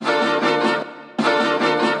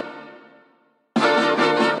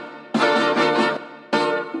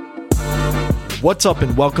What's up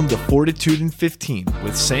and welcome to Fortitude in 15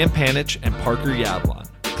 with Sam Panich and Parker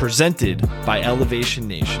Yablon, presented by Elevation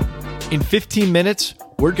Nation. In 15 minutes,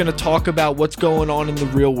 we're going to talk about what's going on in the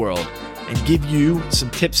real world and give you some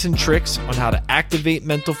tips and tricks on how to activate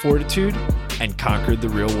mental fortitude and conquer the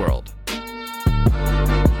real world.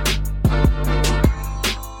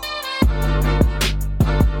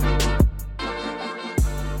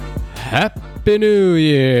 Happy New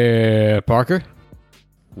Year, Parker.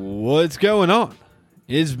 What's going on?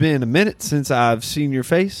 It's been a minute since I've seen your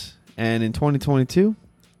face, and in 2022,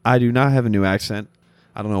 I do not have a new accent.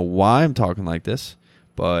 I don't know why I'm talking like this,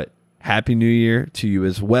 but Happy New Year to you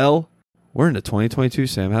as well. We're into 2022,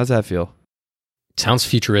 Sam. How's that feel? Sounds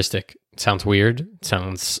futuristic. Sounds weird.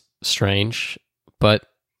 Sounds strange, but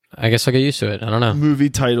I guess I'll get used to it. I don't know. Movie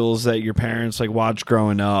titles that your parents watched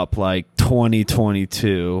growing up, like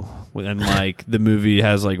 2022. And the movie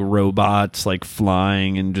has robots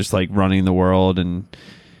flying and just running the world, and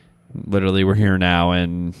literally we're here now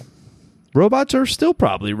and robots are still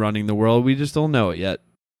probably running the world. We just don't know it yet.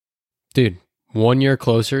 Dude, 1 year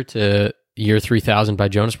closer to year 3000 by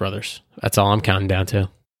Jonas Brothers. That's all I'm counting down to.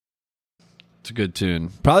 It's a good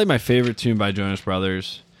tune. Probably my favorite tune by Jonas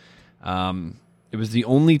Brothers. It was the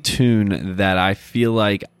only tune that I feel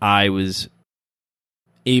like I was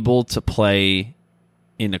able to play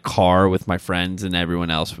in a car with my friends, and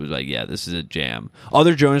everyone else was like, yeah, this is a jam.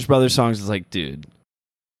 Other Jonas Brothers songs is dude,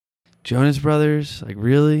 Jonas Brothers,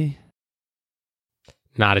 really?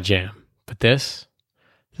 Not a jam. But this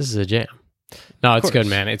is a jam. No, it's good,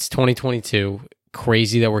 man. It's 2022.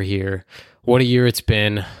 Crazy that we're here. What a year it's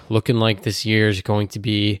been. Looking like this year is going to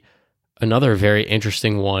be another very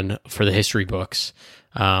interesting one for the history books.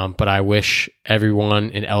 But I wish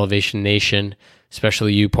everyone in Elevation Nation,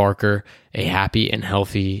 especially you, Parker, a happy and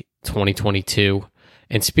healthy 2022.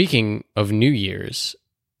 And speaking of New Year's,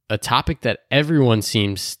 a topic that everyone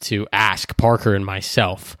seems to ask Parker and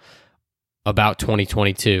myself about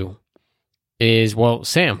 2022 is, well,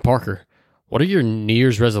 Sam, Parker, what are your New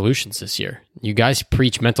Year's resolutions this year? You guys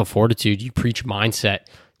preach mental fortitude, you preach mindset,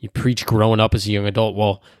 you preach growing up as a young adult.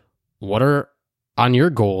 Well, what are on your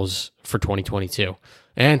goals for 2022?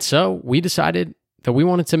 And so we decided that we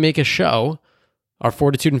wanted to make a show, our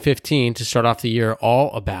Fortitude in 15, to start off the year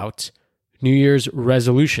all about New Year's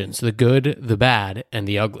resolutions, the good, the bad, and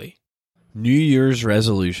the ugly. New Year's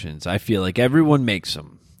resolutions. I feel like everyone makes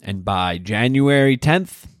them. And by January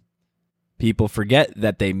 10th, people forget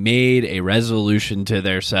that they made a resolution to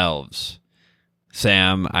themselves.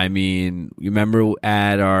 Sam, you remember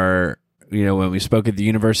at our, when we spoke at the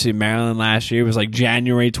University of Maryland last year, it was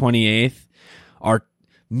January 28th. Our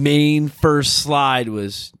main first slide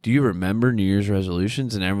was, do you remember New Year's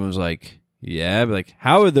resolutions? And everyone was like, yeah. But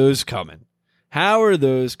how are those coming? How are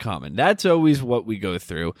those coming? That's always what we go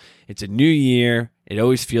through. It's a new year. It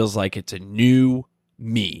always feels like it's a new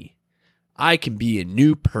me. I can be a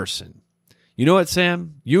new person. You know what,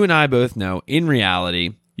 Sam? You and I both know, in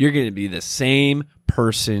reality, you're going to be the same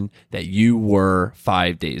person that you were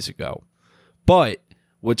 5 days ago. But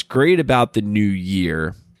what's great about the new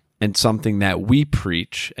year, and something that we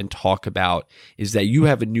preach and talk about, is that you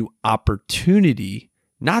have a new opportunity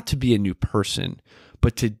not to be a new person,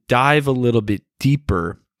 but to dive a little bit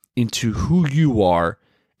deeper into who you are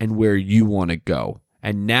and where you want to go.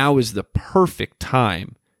 And now is the perfect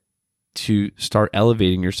time to start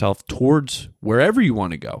elevating yourself towards wherever you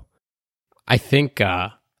want to go. I think,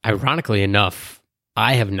 ironically enough,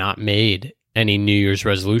 I have not made any New Year's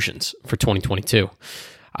resolutions for 2022.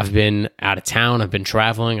 I've been out of town, I've been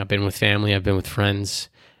traveling, I've been with family, I've been with friends,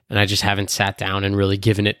 and I just haven't sat down and really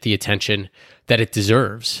given it the attention that it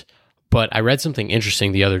deserves. But I read something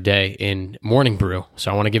interesting the other day in Morning Brew, so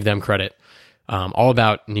I want to give them credit, all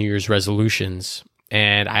about New Year's resolutions.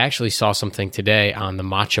 And I actually saw something today on the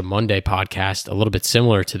Matcha Monday podcast, a little bit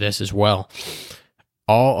similar to this as well,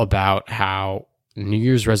 all about how New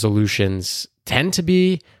Year's resolutions tend to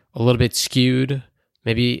be a little bit skewed,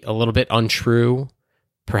 maybe a little bit untrue,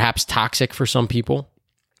 perhaps toxic for some people.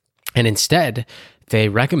 And instead, they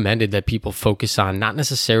recommended that people focus on not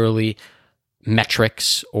necessarily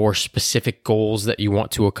metrics or specific goals that you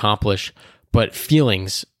want to accomplish, but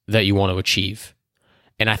feelings that you want to achieve.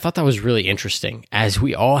 And I thought that was really interesting as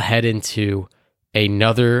we all head into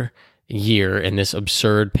another year in this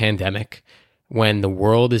absurd pandemic, when the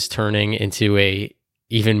world is turning into a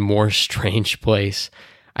even more strange place.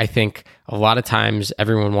 I think a lot of times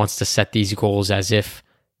everyone wants to set these goals as if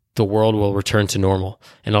the world will return to normal.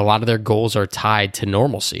 And a lot of their goals are tied to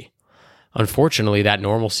normalcy. Unfortunately, that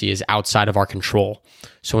normalcy is outside of our control.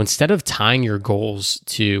 So instead of tying your goals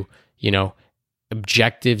to,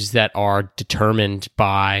 objectives that are determined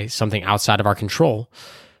by something outside of our control,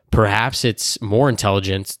 perhaps it's more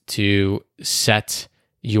intelligent to set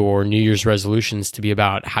your New Year's resolutions to be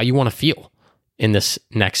about how you want to feel in this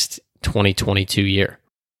next 2022 year.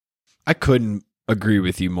 I couldn't agree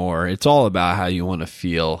with you more. It's all about how you want to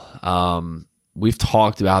feel. We've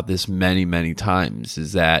talked about this many, many times,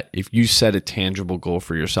 is that if you set a tangible goal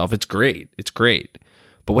for yourself, it's great. It's great.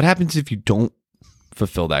 But what happens if you don't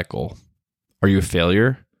fulfill that goal? Are you a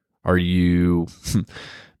failure? Are you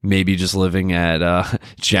maybe just living at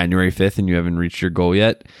January 5th and you haven't reached your goal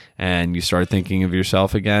yet? And you start thinking of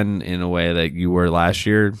yourself again in a way that you were last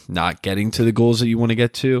year, not getting to the goals that you want to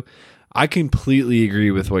get to? I completely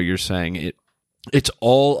agree with what you're saying. It's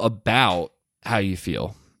all about how you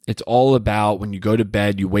feel. It's all about when you go to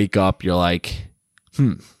bed, you wake up, you're like,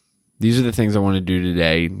 these are the things I want to do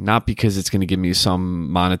today. Not because it's going to give me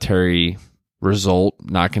some monetary result,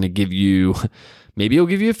 not going to give you, maybe it'll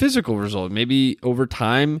give you a physical result. Maybe over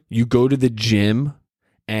time you go to the gym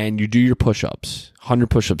and you do your push-ups, 100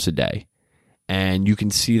 push-ups a day. And you can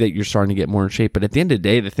see that you're starting to get more in shape. But at the end of the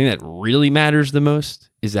day, the thing that really matters the most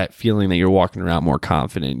is that feeling that you're walking around more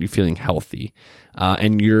confident, you're feeling healthy,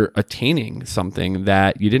 and you're attaining something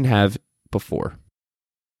that you didn't have before.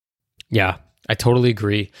 Yeah, I totally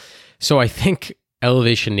agree. So I think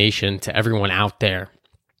Elevation Nation, to everyone out there,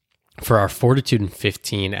 for our Fortitude in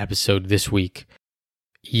 15 episode this week,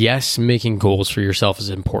 yes, making goals for yourself is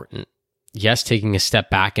important. Yes, taking a step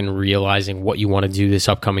back and realizing what you want to do this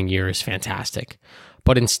upcoming year is fantastic.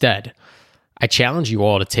 But instead, I challenge you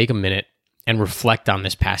all to take a minute and reflect on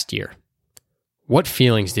this past year. What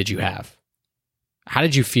feelings did you have? How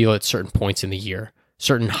did you feel at certain points in the year?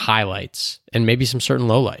 Certain highlights and maybe some certain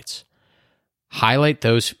lowlights. Highlight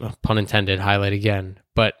those, pun intended, highlight again,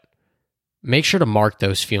 but make sure to mark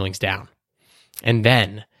those feelings down. And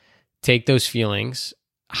then take those feelings,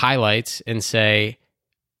 highlights, and say,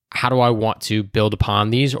 how do I want to build upon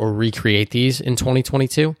these or recreate these in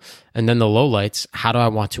 2022? And then the lowlights, how do I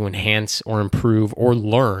want to enhance or improve or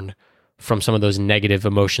learn from some of those negative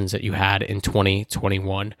emotions that you had in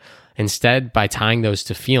 2021? Instead, by tying those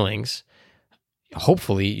to feelings,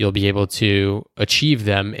 hopefully you'll be able to achieve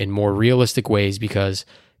them in more realistic ways, because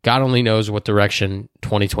God only knows what direction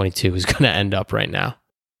 2022 is going to end up right now.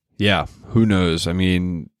 Yeah, who knows? I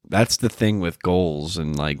mean, that's the thing with goals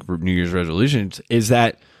and like New Year's resolutions, is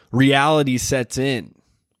that reality sets in.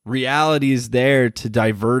 Reality is there to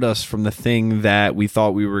divert us from the thing that we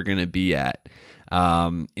thought we were going to be at.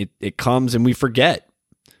 It comes and we forget.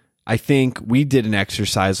 I think we did an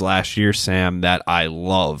exercise last year, Sam, that I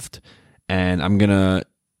loved. And I'm going to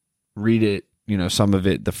read it, some of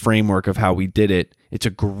it, the framework of how we did it. It's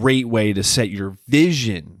a great way to set your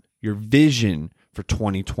vision for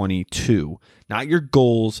 2022. Not your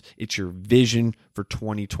goals, it's your vision for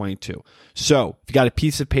 2022. So if you got a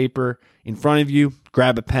piece of paper in front of you,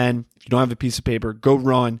 grab a pen. If you don't have a piece of paper, go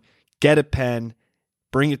run, get a pen,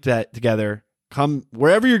 bring it together, come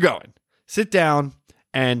wherever you're going, sit down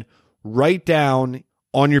and write down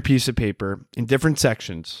on your piece of paper in different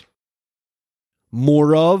sections,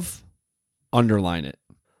 more of, underline it,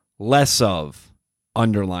 less of,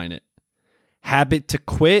 underline it, habit to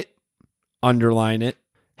quit, underline it,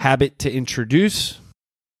 habit to introduce,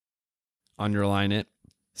 underline it,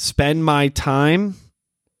 spend my time,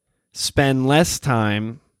 spend less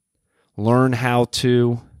time, learn how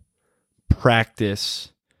to,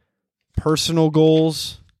 practice, personal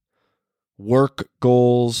goals, work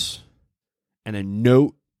goals, and a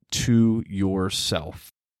note to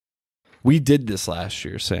yourself. We did this last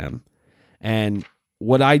year, Sam. And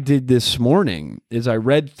what I did this morning is I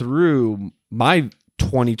read through my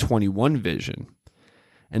 2021 vision.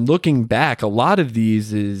 And looking back, a lot of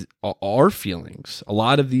these are feelings. A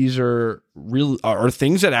lot of these are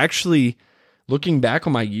things that actually, looking back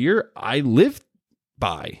on my year, I lived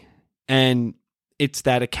by. And it's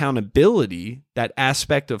that accountability, that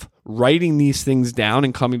aspect of writing these things down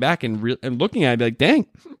and coming back and looking at it, like, dang,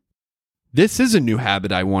 this is a new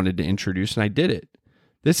habit I wanted to introduce, and I did it.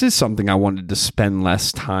 This is something I wanted to spend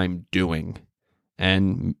less time doing.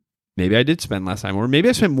 And maybe I did spend less time, or maybe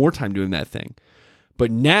I spent more time doing that thing.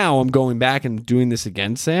 But now I'm going back and doing this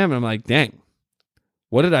again, Sam, and I'm like, dang,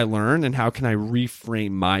 what did I learn, and how can I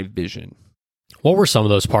reframe my vision? What were some of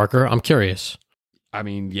those, Parker? I'm curious.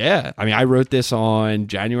 I wrote this on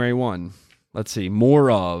January 1. Let's see, more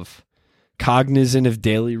of, cognizant of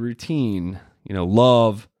daily routine,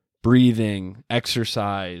 love, breathing,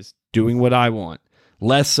 exercise, doing what I want.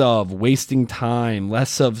 Less of wasting time,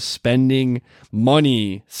 less of spending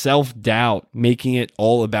money, self-doubt, making it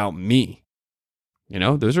all about me.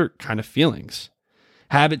 Those are kind of feelings.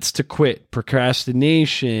 Habits to quit: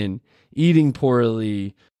 procrastination, eating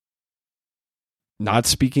poorly, not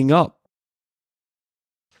speaking up.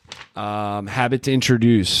 Habit to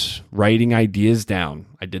introduce: writing ideas down.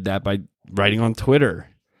 I did that by writing on Twitter.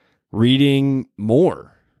 Reading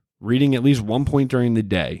more. Reading at least one point during the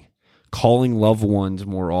day. Calling loved ones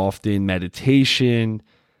more often. Meditation.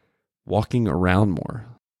 Walking around more.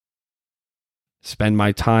 Spend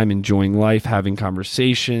my time enjoying life, having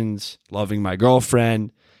conversations, loving my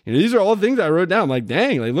girlfriend. These are all things I wrote down. I'm like,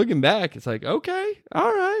 dang, like looking back, it's like, okay,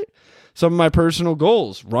 all right. Some of my personal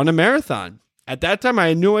goals: run a marathon. At that time, I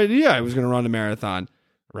had no idea I was going to run a marathon.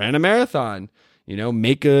 Ran a marathon.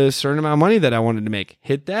 Make a certain amount of money that I wanted to make.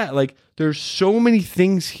 Hit that. Like, there's so many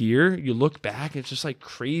things here. You look back, it's just like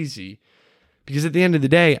crazy. Because at the end of the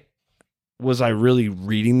day, was I really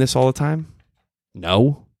reading this all the time?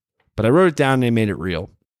 No. But I wrote it down and I made it real.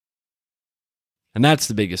 And that's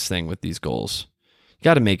the biggest thing with these goals. You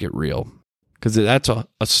got to make it real, because that's a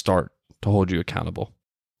start to hold you accountable.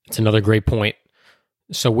 It's another great point.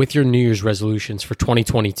 So with your New Year's resolutions for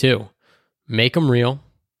 2022, make them real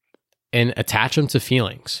and attach them to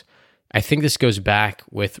feelings. I think this goes back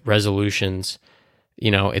with resolutions.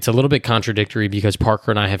 It's a little bit contradictory because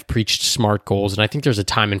Parker and I have preached SMART goals, and I think there's a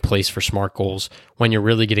time and place for SMART goals when you're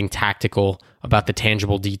really getting tactical about the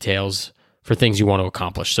tangible details for things you want to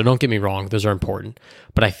accomplish. So don't get me wrong, those are important.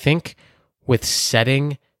 But I think with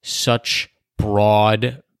setting such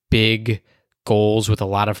broad, big goals with a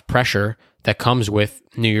lot of pressure that comes with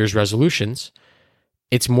New Year's resolutions,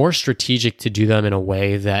 it's more strategic to do them in a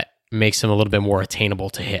way that makes them a little bit more attainable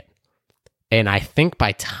to hit. And I think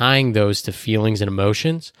by tying those to feelings and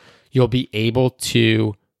emotions, you'll be able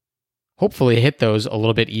to hopefully hit those a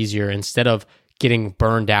little bit easier instead of getting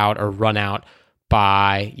burned out or run out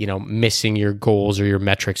by, missing your goals or your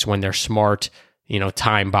metrics when they're SMART,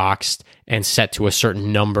 time boxed and set to a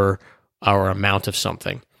certain number or amount of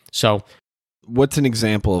something. So what's an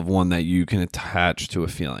example of one that you can attach to a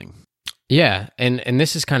feeling? Yeah, and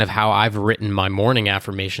this is kind of how I've written my morning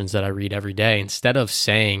affirmations that I read every day. Instead of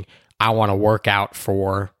saying, I want to work out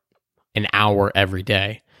for an hour every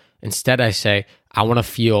day, instead I say, I want to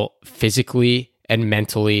feel physically and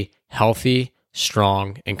mentally healthy,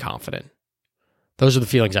 strong, and confident. Those are the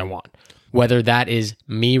feelings I want. Whether that is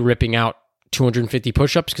me ripping out 250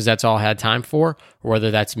 push-ups because that's all I had time for, or whether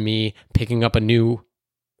that's me picking up a new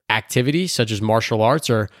activity such as martial arts,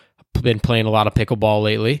 or been playing a lot of pickleball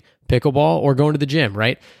lately, or going to the gym,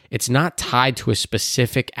 right? It's not tied to a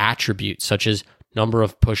specific attribute such as number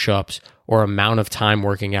of push-ups or amount of time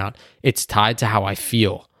working out. It's tied to how I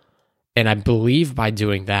feel. And I believe by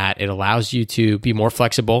doing that, it allows you to be more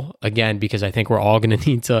flexible, again, because I think we're all going to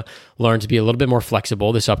need to learn to be a little bit more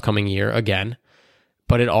flexible this upcoming year again,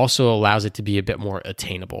 but it also allows it to be a bit more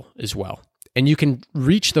attainable as well. And you can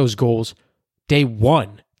reach those goals day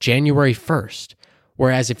one, January 1st.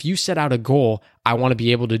 Whereas if you set out a goal, I want to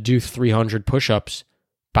be able to do 300 push-ups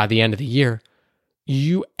by the end of the year,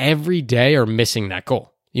 you every day are missing that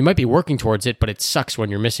goal. You might be working towards it, but it sucks when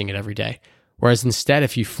you're missing it every day. Whereas instead,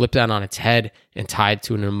 if you flip that on its head and tie it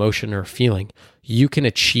to an emotion or a feeling, you can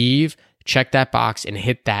achieve, check that box, and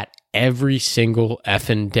hit that every single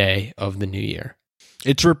effing day of the new year.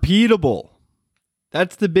 It's repeatable.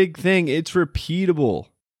 That's the big thing. It's repeatable.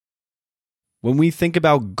 When we think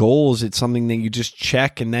about goals, it's something that you just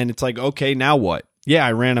check and then it's like, okay, now what? Yeah,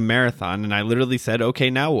 I ran a marathon and I literally said,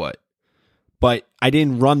 okay, now what? But I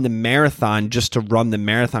didn't run the marathon just to run the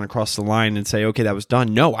marathon across the line and say, okay, that was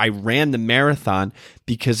done. No, I ran the marathon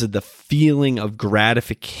because of the feeling of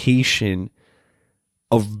gratification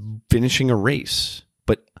of finishing a race.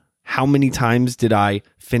 But how many times did I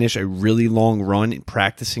finish a really long run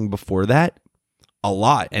practicing before that? A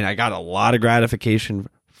lot. And I got a lot of gratification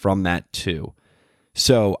from that too.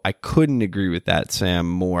 So I couldn't agree with that, Sam,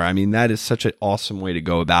 more. I mean, that is such an awesome way to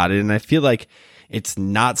go about it. And I feel like it's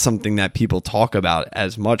not something that people talk about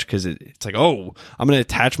as much because it's like, oh, I'm going to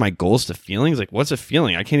attach my goals to feelings. Like, what's a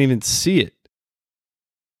feeling? I can't even see it.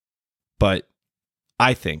 But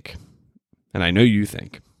I think, and I know you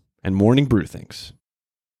think, and Morning Brew thinks,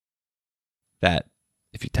 that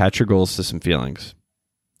if you attach your goals to some feelings,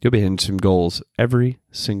 you'll be hitting some goals every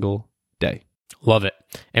single day. Love it.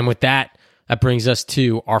 And with that, that brings us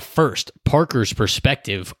to our first Parker's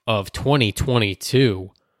perspective of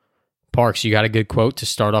 2022. Parks, you got a good quote to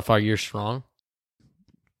start off our year strong?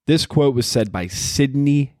 This quote was said by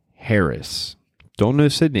Sydney Harris. Don't know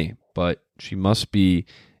Sydney, but she must be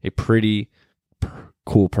a pretty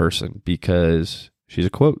cool person because she's a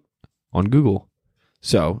quote on Google.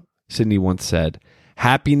 So Sydney once said,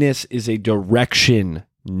 "Happiness is a direction,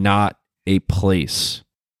 not a place."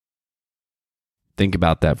 Think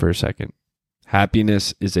about that for a second.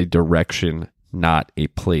 Happiness is a direction, not a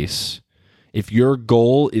place. If your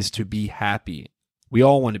goal is to be happy, we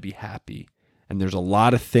all want to be happy. And there's a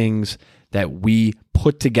lot of things that we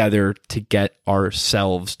put together to get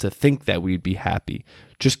ourselves to think that we'd be happy.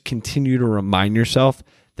 Just continue to remind yourself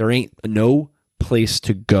there ain't no place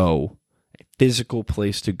to go, a physical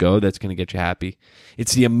place to go that's going to get you happy.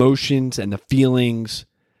 It's the emotions and the feelings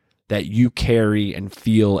that you carry and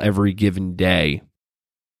feel every given day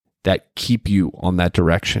that keep you on that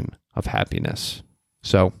direction of happiness.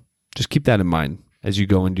 So just keep that in mind as you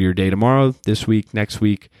go into your day tomorrow, this week, next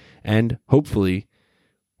week, and hopefully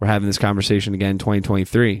we're having this conversation again in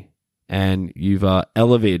 2023, and you've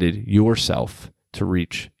elevated yourself to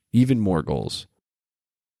reach even more goals.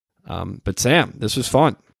 But Sam, this was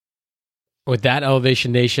fun. With that,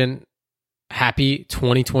 Elevation Nation, happy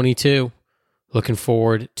 2022. Looking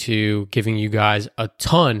forward to giving you guys a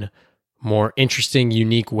ton more interesting,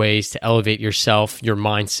 unique ways to elevate yourself, your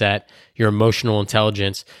mindset, your emotional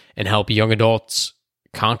intelligence, and help young adults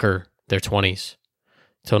conquer their 20s.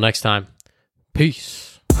 Till next time,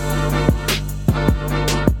 peace.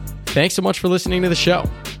 Thanks so much for listening to the show.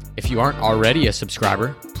 If you aren't already a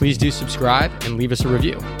subscriber, please do subscribe and leave us a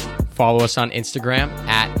review. Follow us on Instagram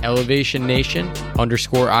at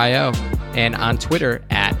elevationnation_IO and on Twitter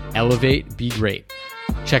at ElevateBeGreat.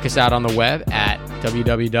 Check us out on the web at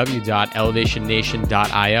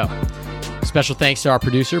www.elevationnation.io. Special thanks to our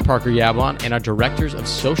producer, Parker Yablon, and our directors of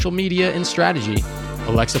social media and strategy,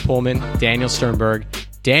 Alexa Pullman, Daniel Sternberg,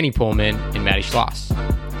 Danny Pullman, and Maddie Schloss.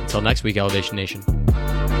 Until next week, Elevation Nation.